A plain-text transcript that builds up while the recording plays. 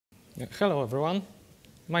Hello, everyone.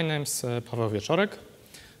 My name's Paweł Wieczorek.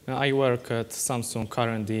 I work at Samsung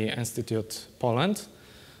R&D Institute Poland.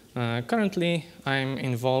 Currently, I'm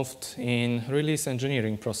involved in release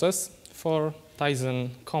engineering process for Tizen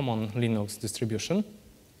Common Linux distribution.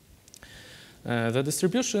 The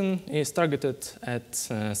distribution is targeted at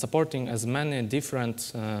supporting as many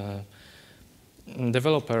different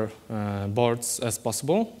developer boards as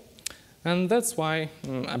possible. And that's why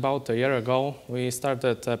about a year ago, we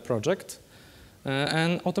started a project,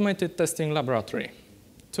 an automated testing laboratory,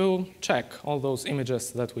 to check all those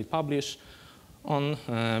images that we publish on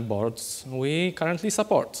boards we currently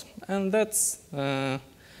support. And that's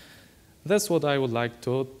what I would like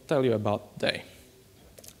to tell you about today.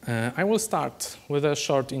 I will start with a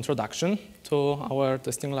short introduction to our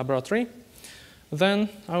testing laboratory. Then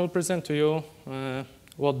I will present to you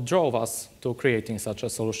what drove us to creating such a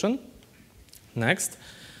solution. Next,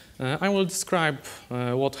 I will describe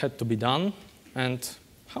what had to be done and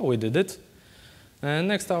how we did it.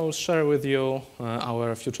 Next, I will share with you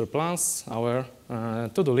our future plans, our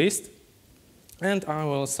to-do list, and I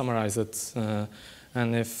will summarize it.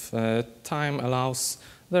 And if time allows,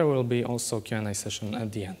 there will be also a Q&A session at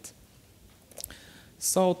the end.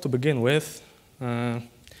 So to begin with,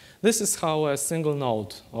 this is how a single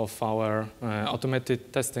node of our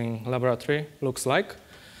automated testing laboratory looks like.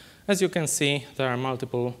 As you can see, there are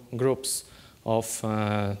multiple groups of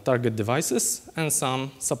target devices and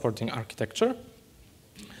some supporting architecture.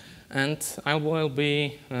 And I will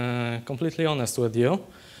be completely honest with you.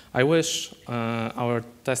 I wish our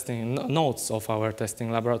testing nodes of our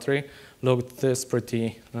testing laboratory looked this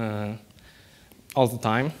pretty all the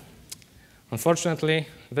time. Unfortunately,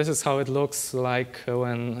 this is how it looks like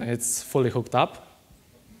when it's fully hooked up,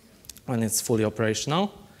 when it's fully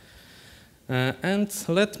operational. And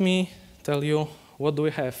let me tell you what do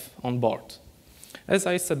we have on board. As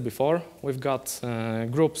I said before, we've got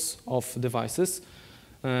groups of devices,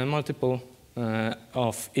 multiple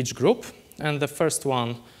of each group. And the first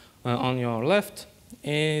one on your left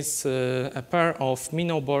is a pair of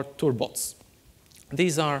Mino board turbots.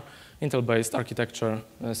 These are Intel-based architecture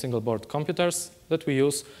single-board computers that we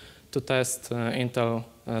use to test Intel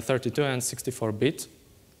 32 and 64-bit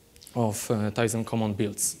of Tizen Common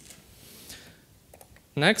builds.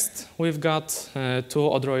 Next, we've got two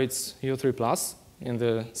Odroids U3+ in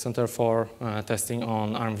the center for testing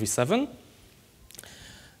on ARM v7,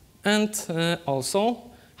 and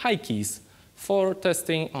also high keys for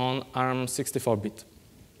testing on ARM 64-bit.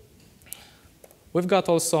 We've got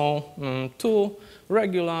also two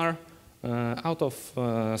regular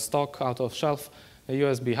out-of-stock, out-of-shelf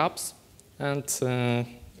USB hubs, and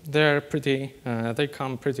they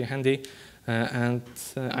come pretty handy, and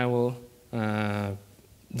I will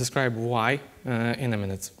describe why in a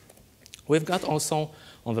minute. We've got also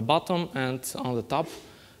on the bottom and on the top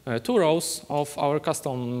two rows of our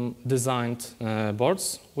custom designed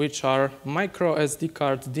boards, which are micro SD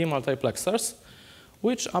card demultiplexers,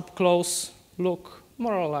 which up close look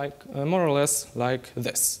more or less like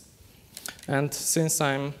this. And since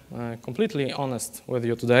I'm completely honest with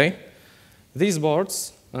you today, these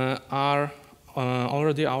boards are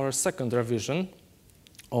already our second revision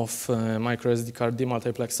of micro SD card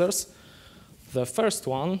demultiplexers. The first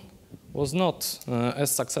one was not as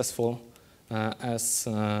successful as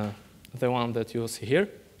the one that you see here.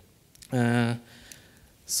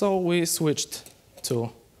 So we switched to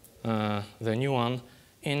the new one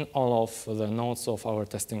in all of the nodes of our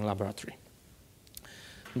testing laboratory.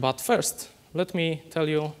 But first, let me tell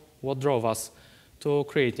you what drove us to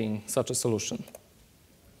creating such a solution.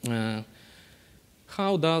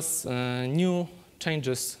 How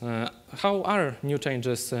are new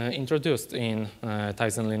changes introduced in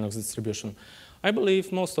Tizen Linux distribution? I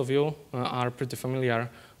believe most of you are pretty familiar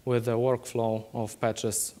with the workflow of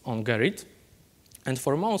patches on Gerrit. And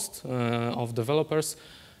for most of developers,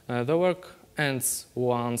 the work ends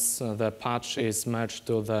once the patch is merged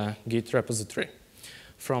to the Git repository.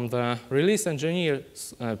 From the release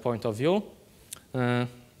engineer's point of view,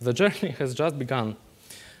 the journey has just begun.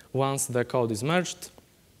 Once the code is merged,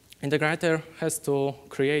 integrator has to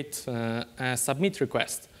create a submit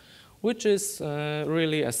request, which is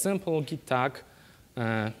really a simple Git tag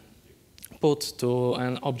put to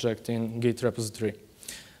an object in Git repository.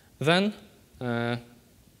 Then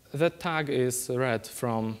the tag is read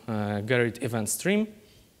from Gerrit event stream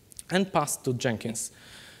and passed to Jenkins.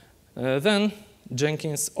 Then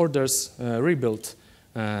Jenkins orders rebuild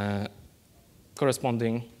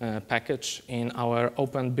corresponding package in our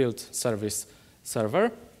open build service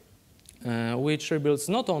server, which rebuilds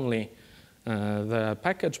not only the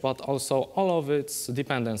package but also all of its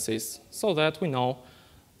dependencies, so that we know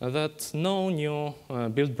that no new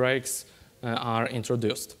build breaks are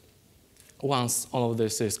introduced. Once all of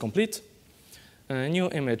this is complete, a new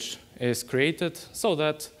image is created so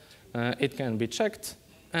that it can be checked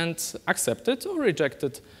and accepted or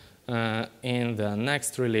rejected in the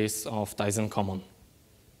next release of Tizen Common.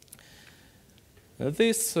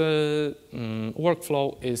 This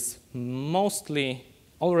workflow is mostly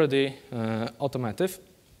already automatic,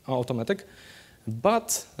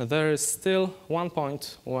 but there is still one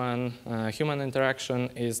point when human interaction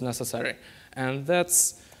is necessary, and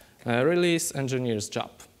that's release engineers'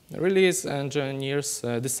 job. Release engineers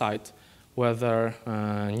decide whether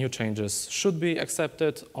new changes should be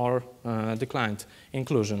accepted or declined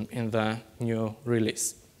inclusion in the new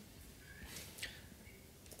release.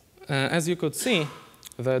 As you could see,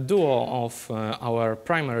 the duo of our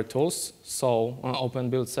primary tools, so Open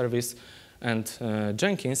Build Service and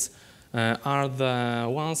Jenkins, are the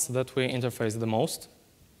ones that we interface the most.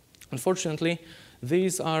 Unfortunately,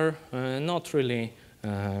 these are not really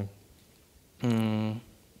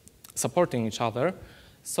supporting each other,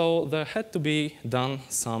 so there had to be done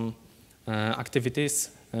some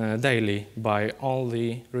activities daily by all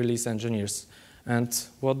the release engineers. And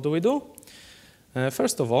what do?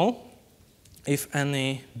 First of all, if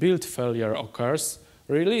any build failure occurs,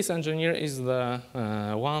 release engineer is the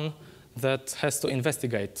one that has to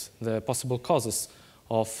investigate the possible causes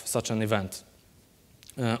of such an event.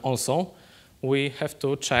 Also, we have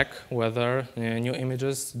to check whether new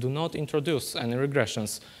images do not introduce any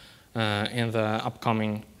regressions in the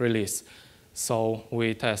upcoming release. So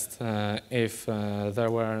we test if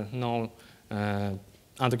there were no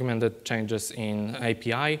undocumented changes in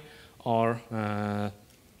API, or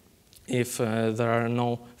if there are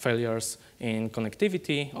no failures in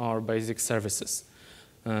connectivity or basic services.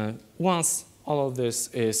 Once all of this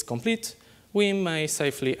is complete, we may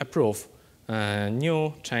safely approve a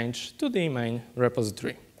new change to the main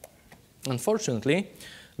repository. Unfortunately,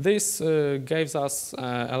 this gives us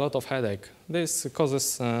a lot of headache. This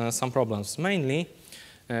causes some problems, mainly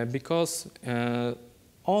because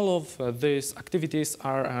all of these activities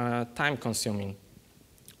are time-consuming.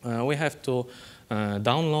 We have to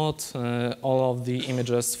download all of the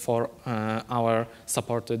images for our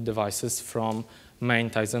supported devices from main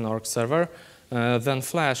Tizen.org server, then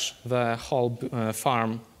flash the whole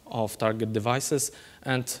farm of target devices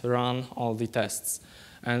and run all the tests.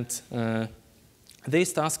 And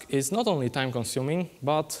this task is not only time-consuming,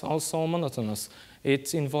 but also monotonous.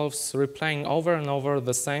 It involves replaying over and over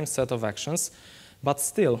the same set of actions, but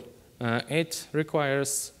still, it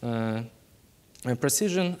requires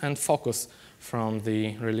precision and focus from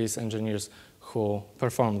the release engineers who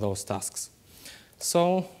perform those tasks.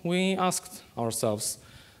 So we asked ourselves,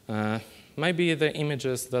 maybe the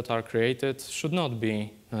images that are created should not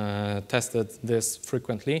be tested this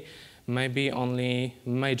frequently. Maybe only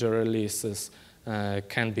major releases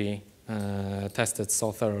can be tested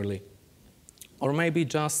so thoroughly. Or maybe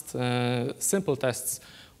just simple tests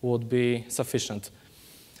would be sufficient.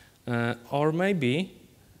 Or maybe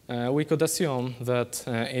we could assume that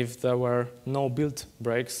if there were no build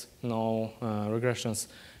breaks, no regressions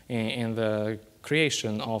in the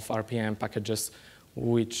creation of RPM packages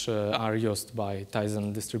which are used by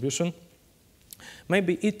Tizen distribution,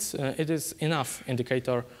 maybe it is enough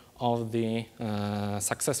indicator of the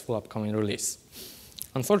successful upcoming release.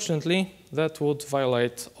 Unfortunately, that would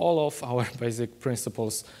violate all of our basic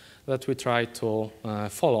principles that we try to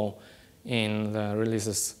follow in the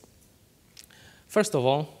releases. First of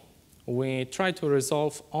all, we try to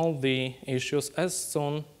resolve all the issues as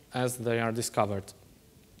soon as they are discovered.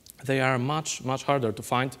 They are much, much harder to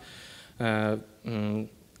find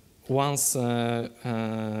once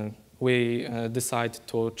we decide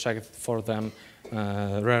to check for them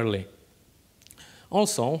rarely.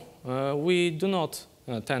 Also, we do not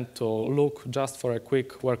tend to look just for a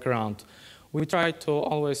quick workaround. We try to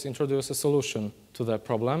always introduce a solution to the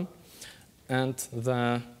problem, and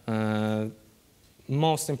the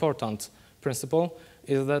most important principle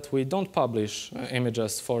is that we don't publish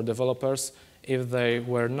images for developers if they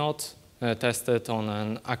were not tested on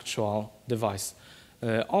an actual device.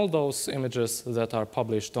 All those images that are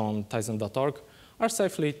published on Tizen.org are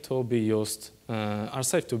safe to be used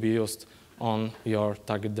on your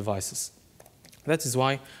target devices. That is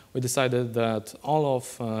why we decided that all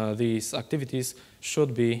of these activities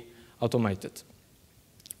should be automated.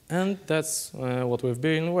 And that's what we've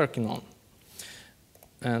been working on.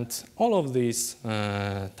 And all of these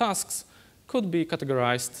tasks could be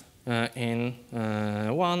categorized in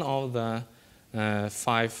one of the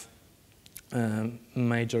 5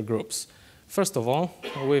 major groups. First of all,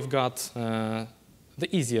 we've got the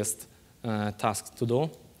easiest task to do.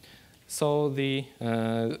 so the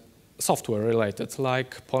software related,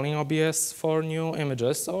 like polling OBS for new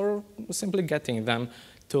images or simply getting them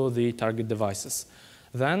to the target devices.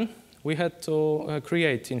 Then we had to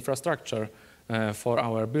create infrastructure for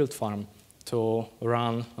our build farm to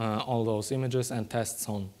run all those images and tests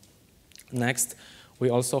on. Next, we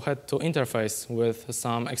also had to interface with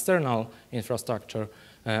some external infrastructure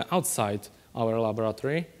outside our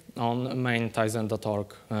laboratory on main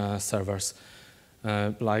Tizen.org servers,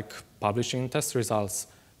 like publishing test results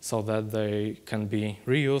so that they can be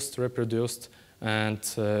reused, reproduced, and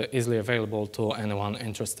easily available to anyone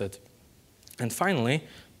interested. And finally,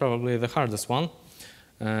 probably the hardest one,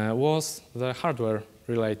 was the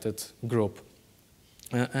hardware-related group.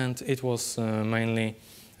 And it was mainly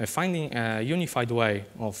finding a unified way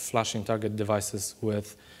of flashing target devices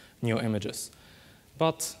with new images.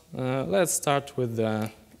 But let's start with the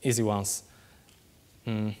easy ones.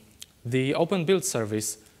 The Open Build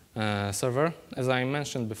Service server, as I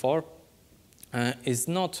mentioned before, is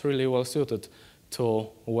not really well suited to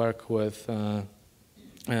work with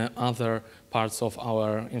other parts of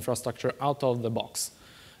our infrastructure out of the box.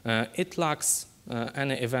 It lacks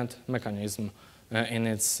any event mechanism in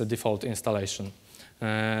its default installation.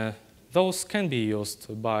 Those can be used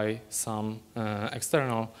by some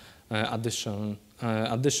external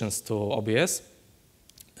additions to OBS,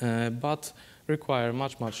 but require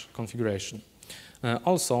much configuration.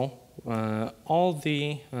 Also, all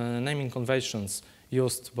the naming conventions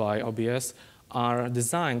used by OBS are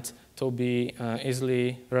designed to be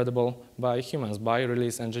easily readable by humans, by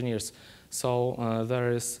release engineers. So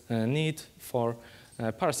there is a need for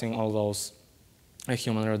parsing all those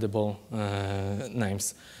human-readable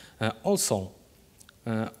names. Also,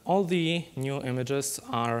 all the new images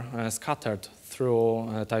are scattered through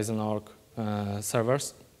Tizen.org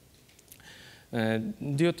servers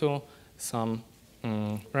due to some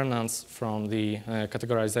remnants from the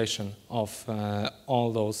categorization of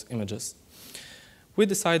all those images. We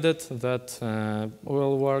decided that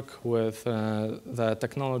we'll work with the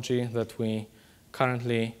technology that we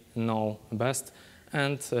currently know best,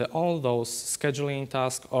 and all those scheduling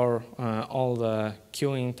tasks or all the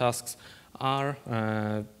queuing tasks are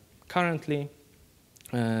currently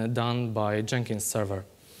done by Jenkins server.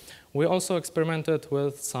 We also experimented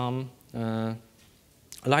with some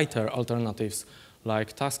lighter alternatives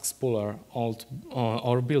like Task Spooler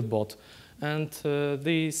or BuildBot, and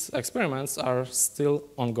these experiments are still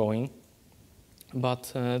ongoing,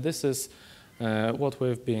 but this is what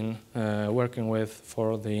we've been working with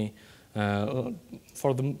for the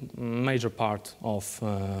major part of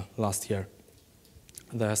last year.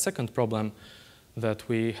 The second problem that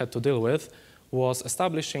we had to deal with was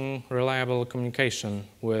establishing reliable communication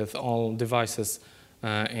with all devices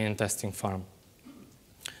in testing farm.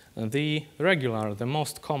 The regular, the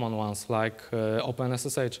most common ones like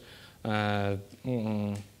OpenSSH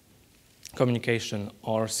communication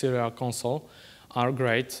or serial console are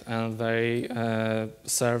great, and they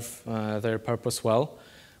serve their purpose well,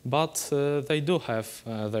 but they do have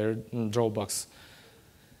their drawbacks.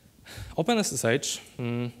 OpenSSH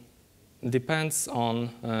depends on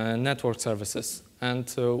network services,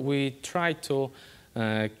 and we try to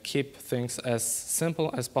keep things as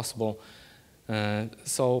simple as possible.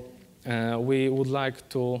 So we would like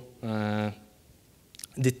to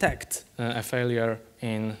detect a failure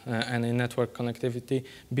in any network connectivity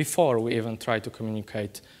before we even try to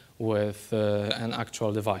communicate with an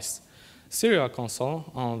actual device. Serial console,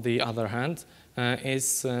 on the other hand,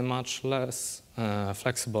 is a much less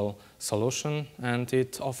flexible solution, and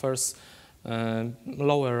it offers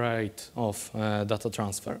lower rate of data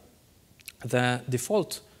transfer. The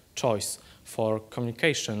default choice for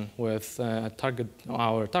communication with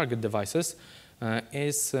our target devices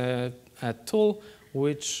is a tool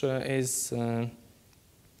which is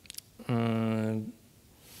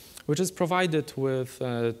provided with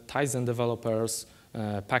Tizen developers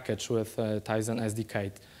package with Tizen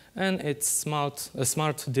SDK, and it's a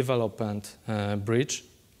smart development bridge,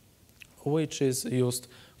 which is used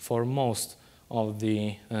for most of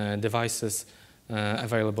the devices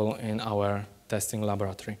available in our testing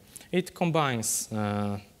laboratory. It combines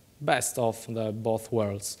best of both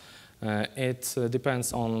worlds. It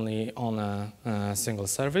depends only on a single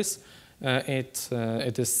service. It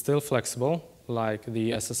is still flexible, like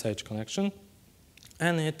the SSH connection,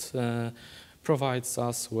 and it provides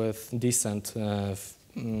us with decent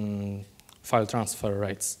file transfer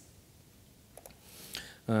rates.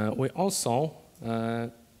 We also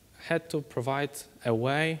had to provide a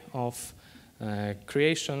way of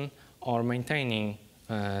creation or maintaining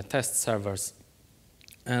test servers.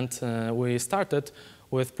 And we started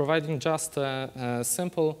with providing just a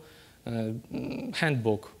simple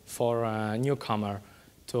handbook for a newcomer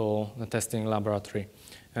to the testing laboratory.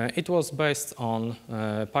 It was based on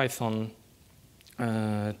Python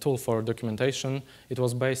tool for documentation. It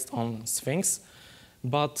was based on Sphinx,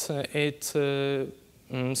 but it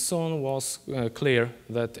soon was clear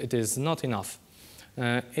that it is not enough.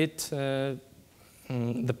 The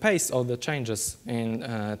pace of the changes in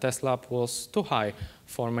test lab was too high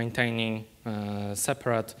for maintaining a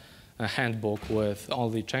separate handbook with all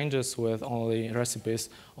the changes, with all the recipes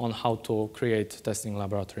on how to create testing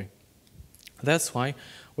laboratory. That's why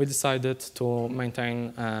we decided to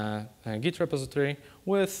maintain a Git repository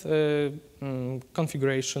with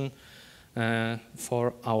configuration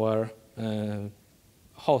for our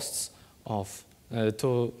hosts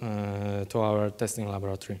to our testing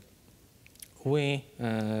laboratory. We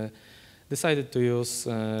decided to use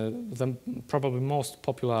the probably most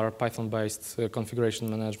popular Python-based configuration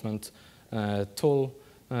management tool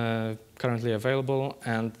currently available,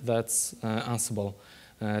 and that's Ansible.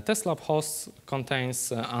 TestLab hosts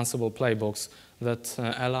contains Ansible playbooks that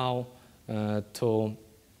allow to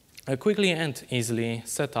quickly and easily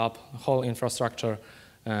set up whole infrastructure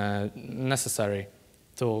necessary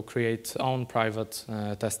to create own private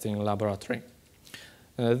testing laboratory.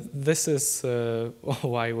 This is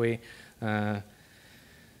why we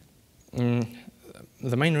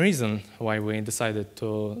the main reason why we decided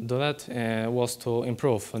to do that was to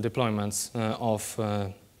improve deployments of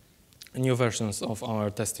new versions of our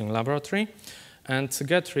testing laboratory and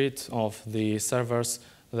get rid of the servers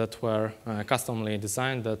that were customly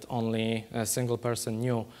designed, that only a single person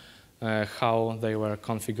knew how they were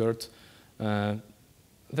configured.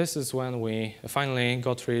 This is when we finally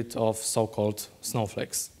got rid of so-called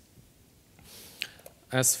snowflakes.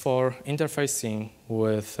 As for interfacing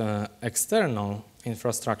with external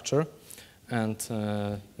infrastructure, and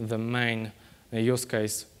the main use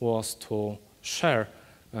case was to share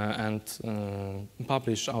and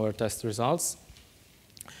publish our test results,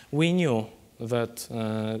 we knew that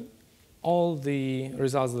all the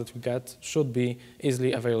results that we get should be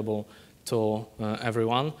easily available to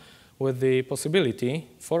everyone, with the possibility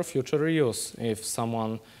for future reuse if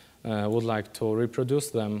someone would like to reproduce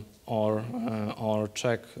them or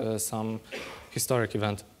check some historic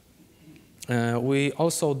event. We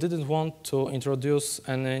also didn't want to introduce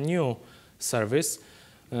any new service,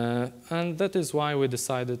 and that is why we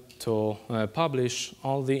decided to publish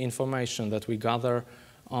all the information that we gather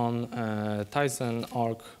on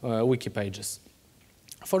Tizen.org wiki pages.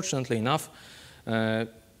 Fortunately enough,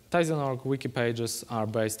 Tizen.org wiki pages are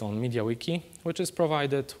based on MediaWiki, which is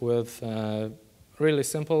provided with a really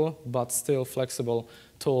simple but still flexible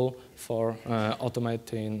tool for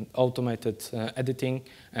automated editing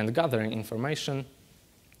and gathering information.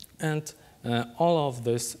 And all of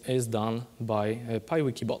this is done by a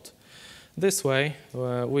PyWikibot. This way,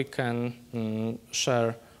 we can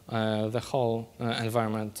share the whole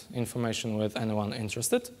environment information with anyone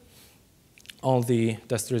interested. All the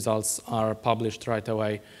test results are published right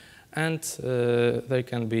away, and they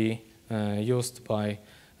can be used by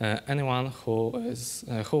anyone who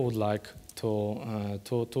would like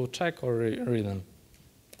to check or read them.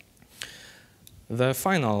 The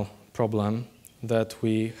final problem that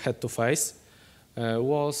we had to face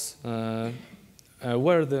were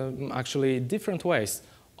the actually different ways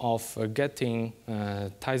of getting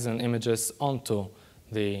Tizen images onto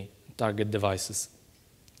the target devices.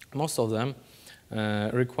 Most of them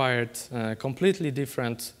required completely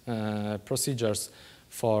different procedures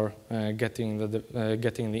for getting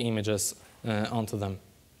the images onto them.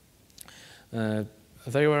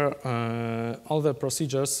 All the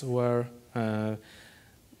procedures were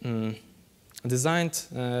designed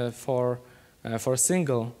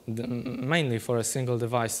mainly for a single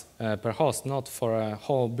device per host, not for a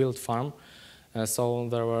whole build farm. So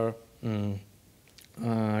there were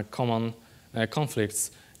common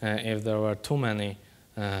conflicts if there were too many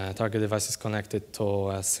target devices connected to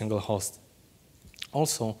a single host.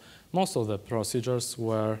 Also, most of the procedures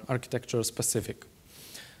were architecture specific.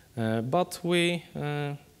 But we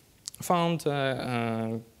found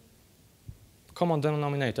a common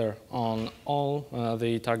denominator on all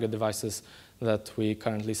the target devices that we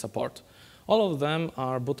currently support. All of them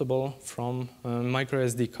are bootable from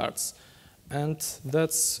microSD cards, and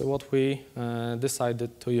that's what we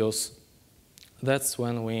decided to use. That's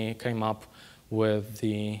when we came up with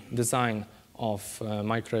the design of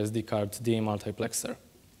microSD card demultiplexer.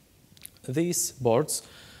 These boards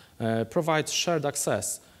provide shared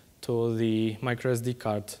access to the microSD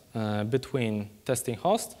card between testing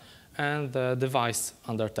host and the device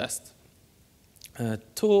under test.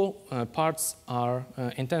 Two parts are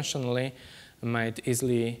intentionally made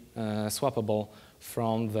easily swappable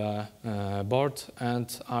from the board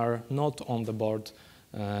and are not on the board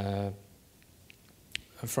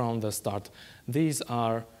from the start. These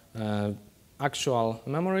are actual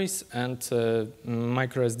memories and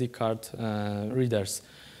micro SD card readers.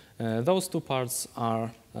 Those two parts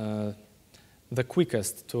are the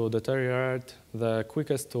quickest to deteriorate, the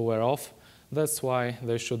quickest to wear off. That's why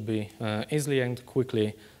they should be easily and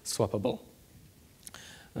quickly swappable.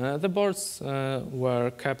 The boards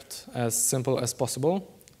were kept as simple as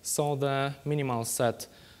possible, so the minimal set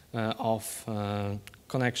of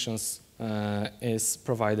connections is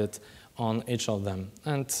provided on each of them.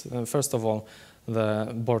 And first of all,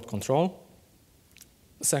 the board control.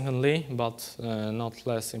 Secondly, but not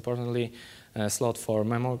less importantly, a slot for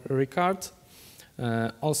memory card.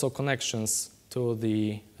 Also connections to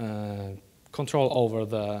the control over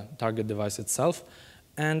the target device itself,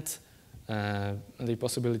 and the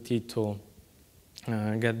possibility to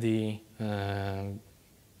get the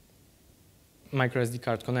micro SD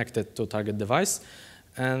card connected to target device,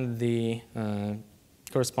 and the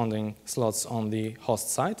corresponding slots on the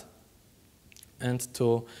host side, and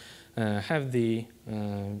to have the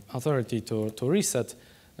authority to reset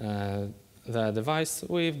the device.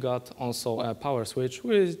 We've got also a power switch,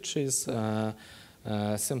 which is a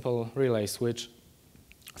simple relay switch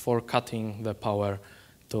for cutting the power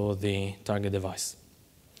to the target device.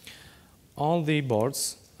 All the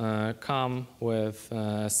boards come with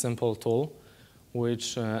a simple tool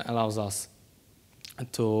which allows us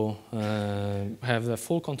to have the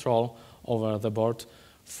full control over the board,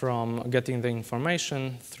 from getting the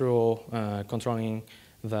information through controlling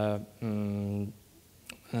the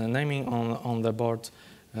naming on the board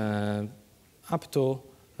up to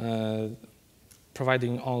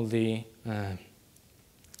providing all the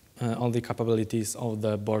capabilities of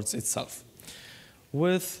the boards itself.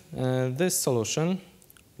 With this solution,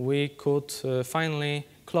 we could finally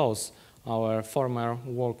close our former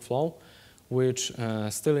workflow, which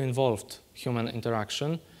still involved human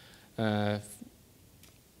interaction,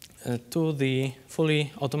 to the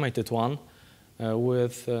fully automated one,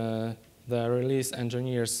 with the release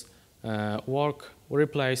engineers' work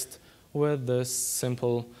replaced with this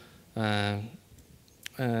simple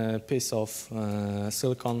piece of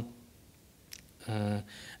silicon.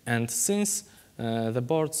 And since the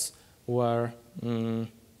boards were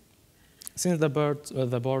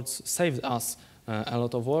the boards saved us a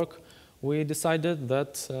lot of work, we decided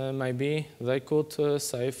that maybe they could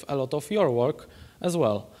save a lot of your work as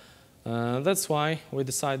well. That's why we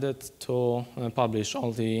decided to publish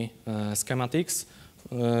all the schematics,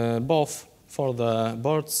 both for the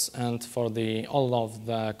boards and for all of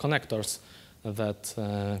the connectors that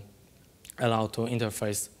allow to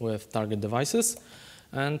interface with target devices.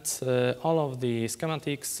 And all of the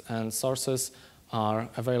schematics and sources are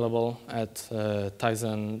available at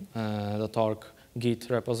Tizen.org Git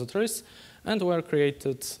repositories, and were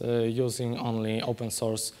created using only open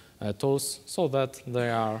source tools, so that they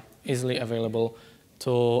are easily available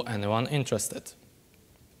to anyone interested.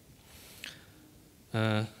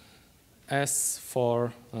 As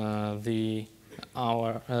for the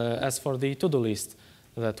to-do list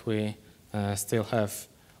that we still have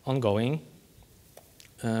ongoing,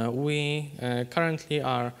 we currently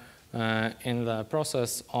are in the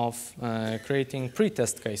process of creating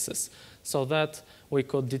pre-test cases, so that we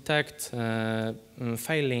could detect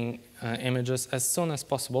failing images as soon as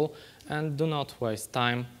possible and do not waste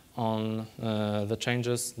time on the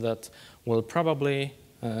changes that will probably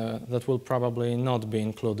not be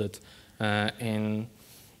included in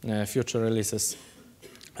future releases.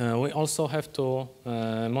 We also have to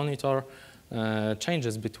monitor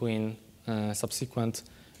changes between subsequent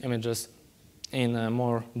images in a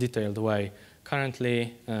more detailed way.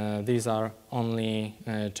 Currently, these are only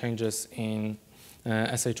changes in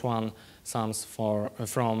sh1 sums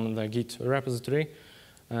from the Git repository.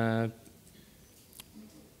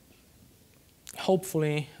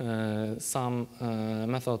 Hopefully, some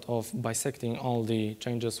method of bisecting all the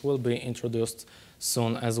changes will be introduced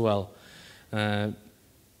soon as well.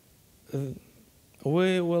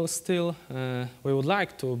 We would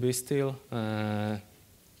like to be still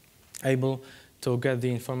able to get the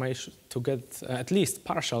information, to get at least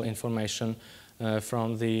partial information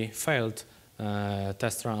from the failed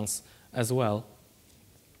test runs as well.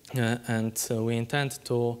 And we intend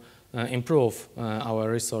to improve our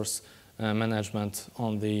resource management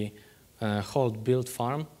on the whole build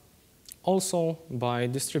farm, also by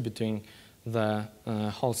distributing the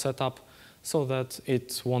whole setup so that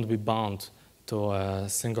it won't be bound to a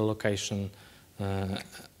single location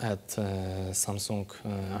at Samsung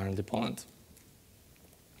R&D Poland.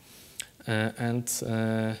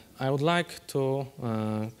 I would like to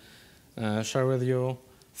share with you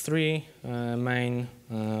three main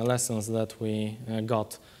lessons that we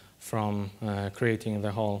got from creating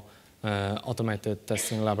the whole automated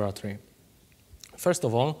testing laboratory. First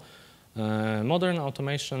of all, modern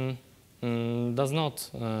automation does not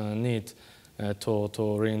need to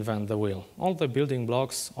reinvent the wheel. All the building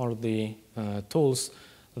blocks or the tools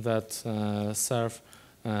that serve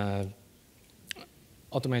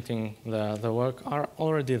automating the work are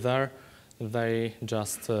already there. They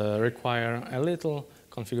just require a little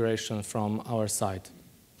configuration from our side.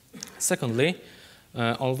 Secondly,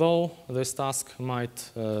 although this task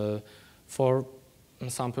might, for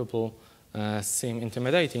some people, seem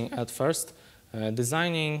intimidating at first,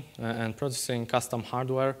 designing and producing custom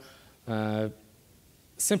hardware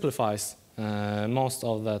simplifies most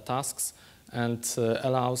of the tasks and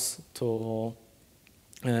allows to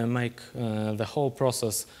make the whole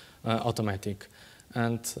process automatic.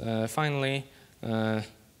 And finally,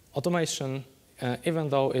 automation, even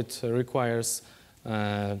though it requires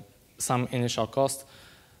some initial cost,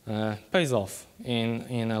 pays off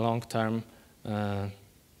in a long term,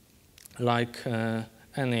 like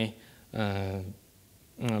any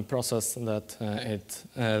process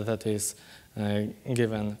that is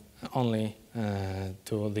given only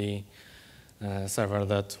to the server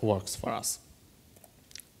that works for us.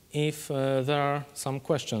 If there are some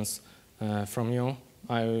questions from you,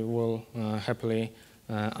 I will happily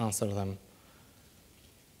answer them.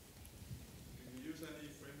 Do you use any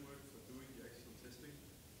framework for doing the actual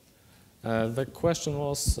testing? The question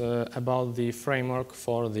was about the framework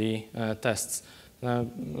for the tests.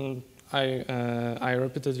 I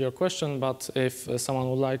repeated your question, but if someone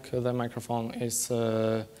would like, the microphone is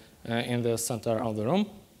in the center of the room.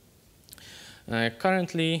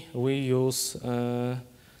 Currently, we use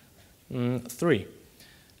three.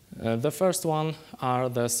 The first one are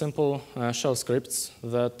the simple shell scripts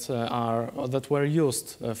that were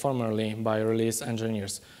used formerly by release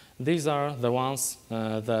engineers. These are the ones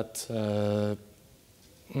that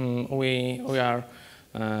we are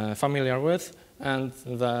familiar with, and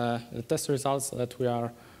the test results that we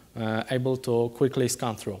are able to quickly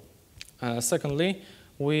scan through. Secondly,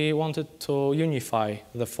 we wanted to unify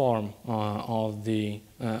the form of the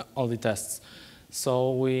tests.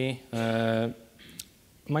 So we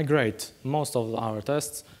migrate most of our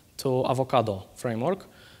tests to Avocado framework,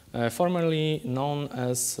 formerly known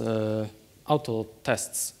as auto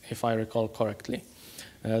tests, if I recall correctly.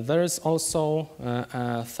 There is also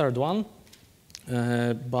a third one,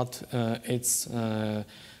 but it's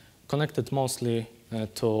connected mostly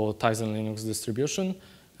to Tizen Linux distribution.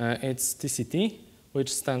 It's TCT,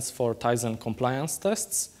 which stands for Tizen Compliance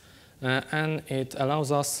Tests, and it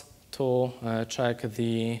allows us to check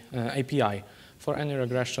the API for any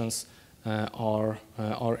regressions or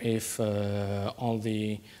if all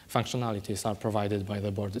the functionalities are provided by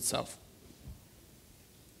the board itself.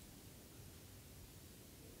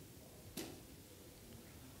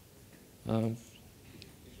 Actually,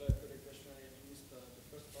 I've got a question. I missed the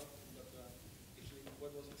first part, but actually,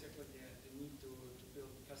 what was exactly the need to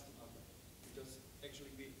build custom hardware? Because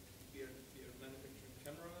actually, we are manufacturing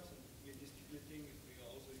cameras, and we are distributing. We are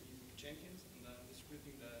also using champions, and then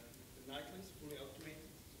distributing the nightlist fully automated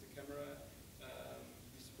to the camera,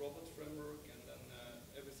 this robot framework, and then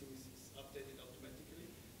everything is updated automatically.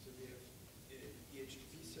 So we have a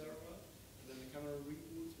DHCP server, and then the camera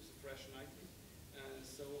reboots with a fresh nightlist.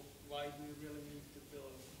 So why do you really need to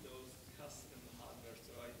build those custom hardware?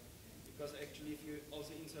 So because actually, if you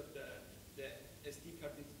also insert the SD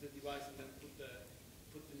card into the device and then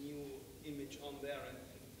put the new image on there and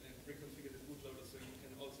reconfigure the bootloader, so you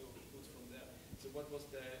can also boot from there. So what was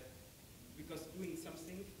because doing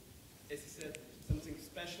something, as you said, something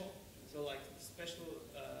special. So like special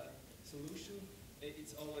solution,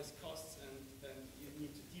 it's always costs and you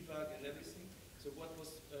need to debug and everything. So what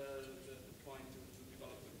was the point to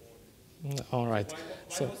develop the board? All right.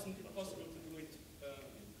 Why wasn't it possible to do it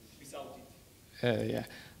without it? Yeah,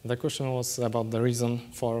 the question was about the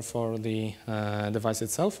reason for the device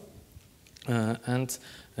itself, and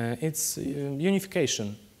its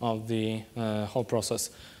unification of the whole process.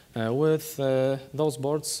 With those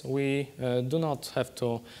boards, we do not have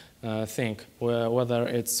to think whether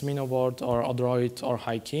it's Minoboard or Odroid or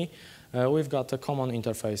HiKey. We've got a common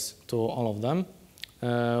interface to all of them.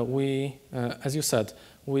 As you said,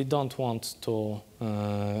 we don't want to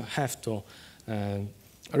have to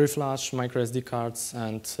reflash micro SD cards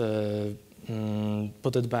and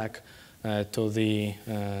put it back to the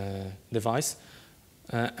device.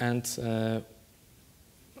 And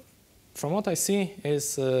from what I see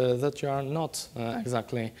is that you are not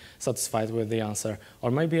exactly satisfied with the answer.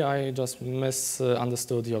 Or maybe I just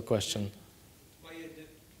misunderstood your question. Why you did?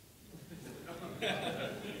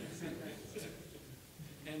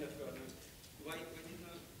 End of God. Why did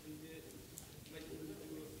not you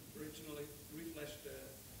originally refresh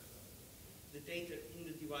the data in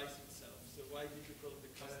the device itself? So why did you call it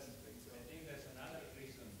the custom thing? So I think there's another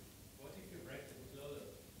reason. What if you break the bootloader?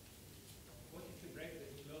 What if you break the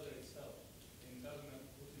bootloader itself and it doesn't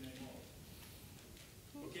put in anymore?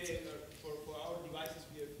 okay, for our devices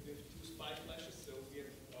we have two spy flashes, so we have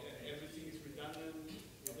everything is redundant, we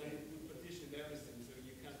partition everything, so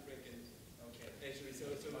you can't break anything. Okay. Actually, so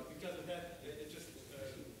because of that, it's just a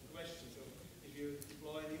question. So if you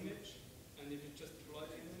deploy an image, and if you just deploy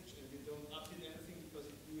the image and you don't update anything because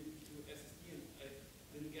you do it through SSD, and I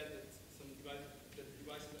didn't get that the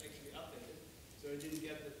device is actually updated, so I didn't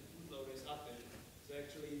get that the bootloader is updated. So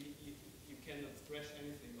actually, you cannot crash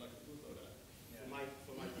anything like the bootloader. Yeah.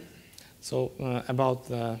 For my case. So about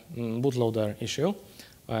the bootloader issue,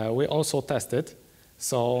 we also tested.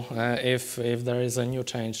 So if there is a new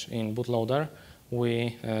change in bootloader,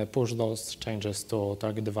 we push those changes to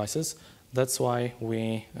target devices. That's why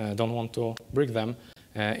we don't want to break them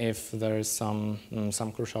if there is some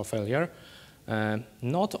crucial failure.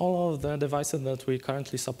 Not all of the devices that we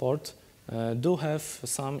currently support do have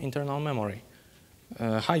some internal memory.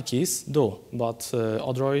 High keys do, but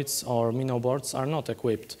Odroids or Minnow boards are not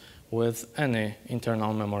equipped with any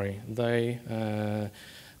internal memory. They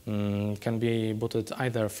can be booted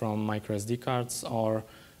either from microSD cards or,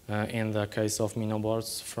 in the case of Minnow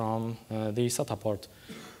boards, from the SATA port.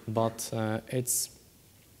 But it's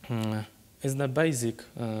the basic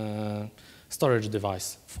storage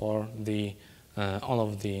device for all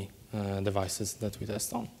of the devices that we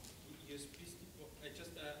test on. USB stick, I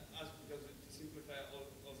just asked because to simplify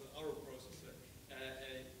also our process,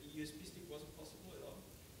 USB stick wasn't possible at all.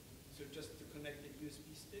 So just to connect the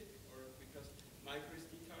USB stick, or because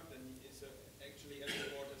microSD card, and it's actually every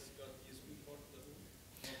board has got USB port, doesn't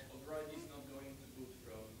it? Android is not going to boot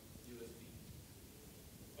from USB.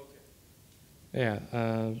 Okay. Yeah,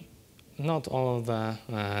 not all of the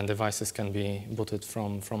devices can be booted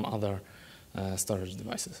from other storage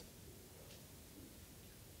devices.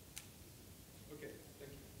 Okay,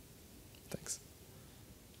 thank you. Thanks.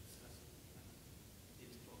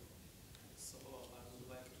 So I would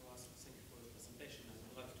like to ask, thank you for the presentation. I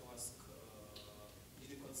would like to ask, did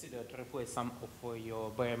you consider to replace some of your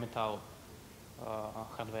bare metal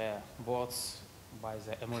hardware boards by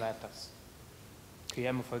the emulators?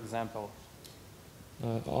 QEMU, for example.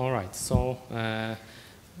 All right, so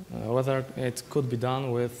whether it could be done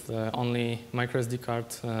with only microSD card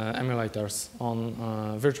emulators on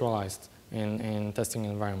virtualized in testing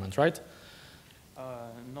environment, right?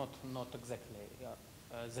 Not exactly.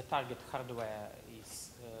 The target hardware is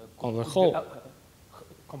On the whole,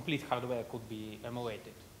 complete hardware could be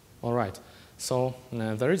emulated. all right. So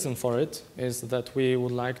the reason for it is that we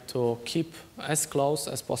would like to keep as close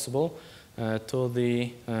as possible to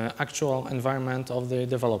the actual environment of the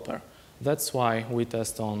developer. That's why we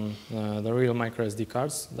test on the real microSD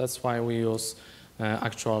cards. That's why we use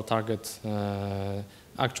actual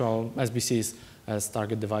SBCs as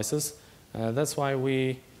target devices. That's why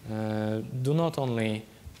we do not only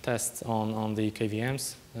test on the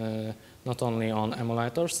KVMs, not only on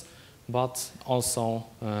emulators, but also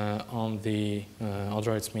on the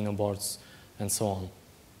Odroids, Minnow boards, and so on.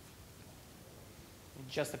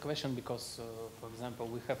 Just a question, because, for example,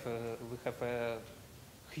 we have a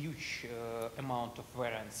huge amount of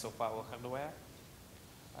variants of our hardware,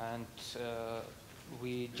 and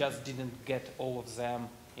we just didn't get all of them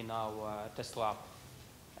in our test lab,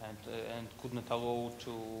 and could not allow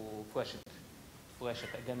to flash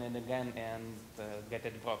it again and again and get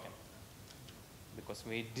it broken, because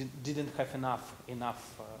we didn't have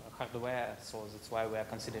enough hardware. So that's why we are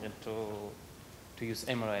considering to use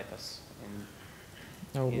emulators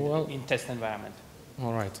in test environment.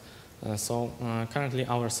 All right. So currently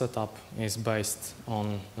our setup is based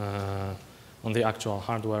on the actual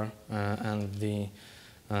hardware, and the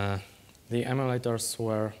emulators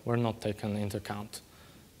were not taken into account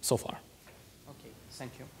so far. Okay,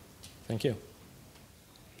 thank you. Thank you.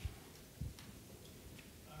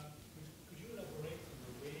 Could you elaborate on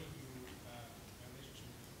the way you managed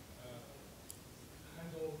to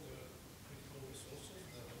handle the critical resources,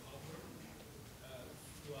 the hardware,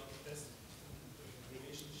 throughout the test, the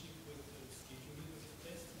relationship with the scheduling of the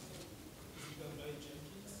test? Is it done by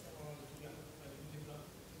Jenkins, or do you develop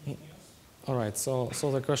anything else? All right. So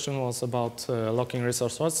the question was about locking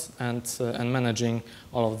resources and managing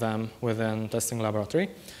all of them within testing laboratory.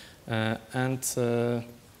 As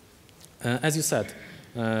you said,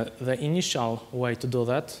 the initial way to do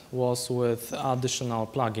that was with additional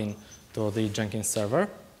plugin to the Jenkins server.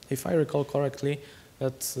 If I recall correctly,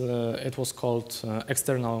 that it was called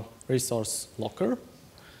External Resource Locker.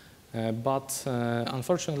 But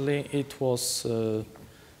unfortunately, it was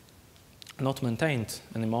not maintained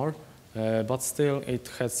anymore, but still it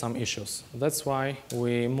had some issues. That's why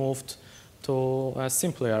we moved to a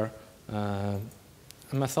simpler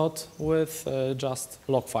method with just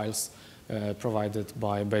log files provided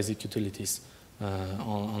by basic utilities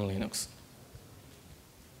on Linux.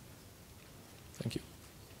 Thank you.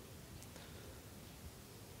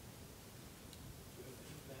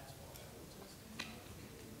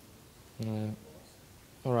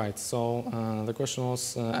 All right, so the question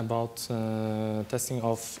was about testing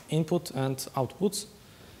of input and outputs.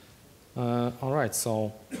 All right,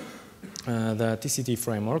 so the TCT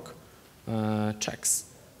framework checks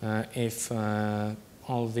if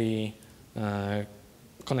all the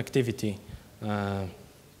connectivity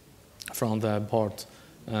from the board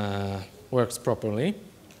works properly,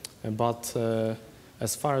 but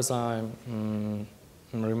as far as I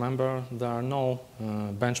remember, there are no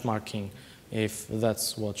benchmarking, if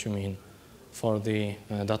that's what you mean, for the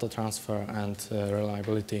data transfer and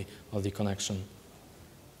reliability of the connection.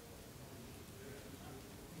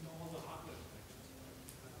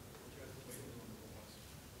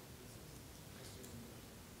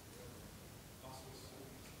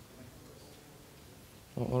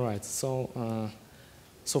 All right, so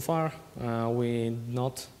so far we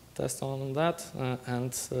not test on that,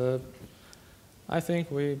 and I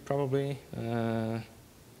think we probably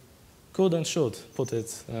could and should put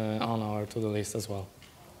it on our to-do list as well.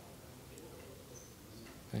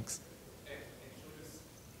 Thanks. Because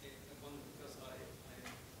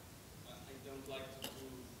I don't like to do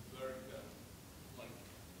work like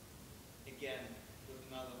again what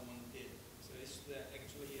another one did. So is there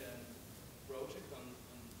actually a project on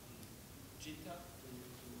GitHub to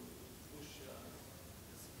push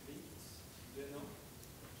scripts? Do you know?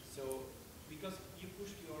 So because you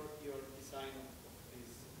pushed your design of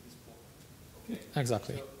this board. Okay.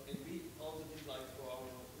 Exactly. So, and we also did like for our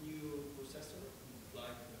new processor,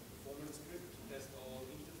 like a performance script to test all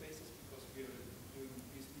interfaces because we are doing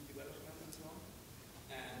USB development and so on.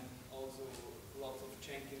 And also lots of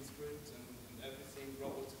Jenkins scripts and everything,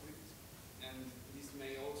 robot scripts. And this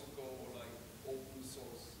may also go like open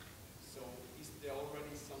source. So is there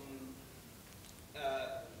already some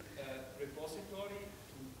repository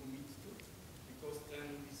to commit to? Because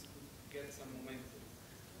then this could get some momentum.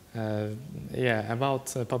 Yeah,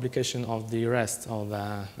 about publication of the rest of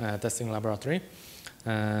the testing laboratory.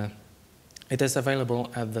 It is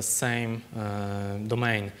available at the same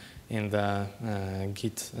domain in the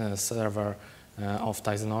Git server of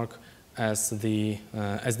Tizen.org as the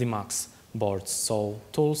Max boards. So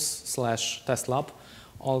tools/testlab,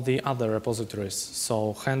 all the other repositories.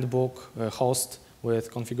 So handbook, host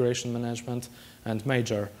with configuration management, and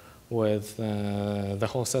major with the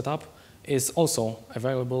whole setup is also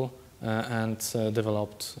available and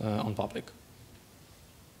developed on public.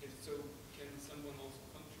 So can someone also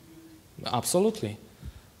contribute? Absolutely.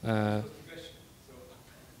 So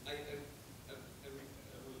I can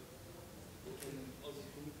also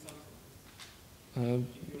commit something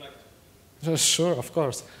if you like to. Sure, of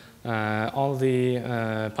course. All the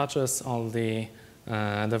patches, all the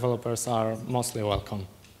developers are mostly welcome.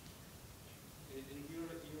 And you're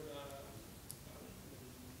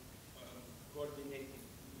coordinating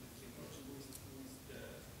who's the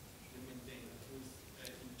maintainer, who's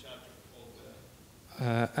in charge of all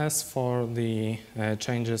the. As for the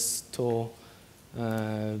changes to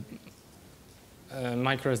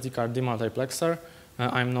micro SD card demultiplexer,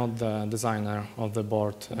 I'm not the designer of the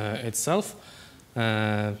board itself,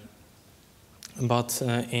 but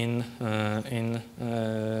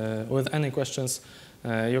with any questions,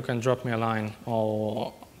 you can drop me a line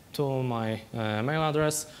or to my mail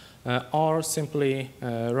address, or simply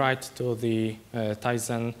write to the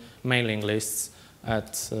Tizen mailing lists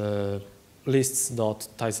at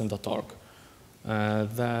lists.tizen.org.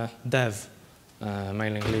 The dev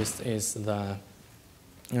mailing list is the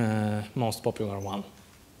most popular one.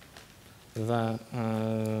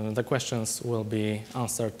 The questions will be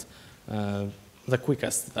answered the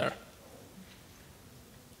quickest there.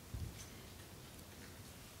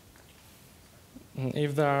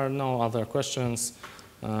 If there are no other questions,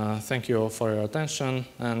 thank you for your attention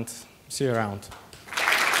and see you around.